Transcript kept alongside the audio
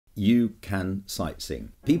You can sight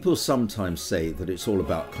sing. People sometimes say that it's all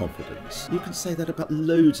about confidence. You can say that about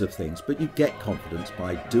loads of things, but you get confidence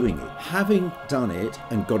by doing it. Having done it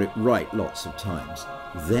and got it right lots of times,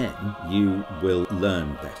 then you will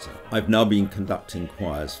learn better. I've now been conducting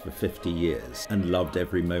choirs for 50 years and loved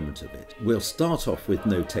every moment of it. We'll start off with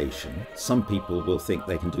notation. Some people will think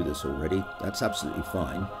they can do this already. That's absolutely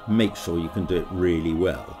fine. Make sure you can do it really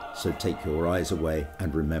well. So take your eyes away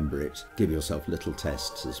and remember it. Give yourself little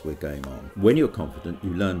tests as we're going on. When you're confident,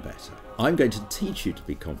 you learn better. I'm going to teach you to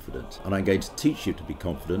be confident, and I'm going to teach you to be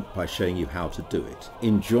confident by showing you how to do it.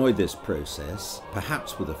 Enjoy this process,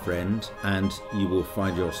 perhaps with a friend, and you will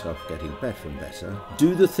find yourself getting better and better.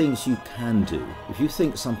 Do the things you can do. If you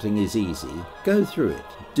think something is easy, go through it,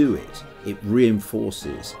 do it. It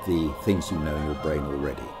reinforces the things you know in your brain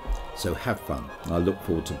already. So have fun. I look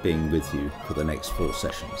forward to being with you for the next 4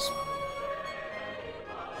 sessions.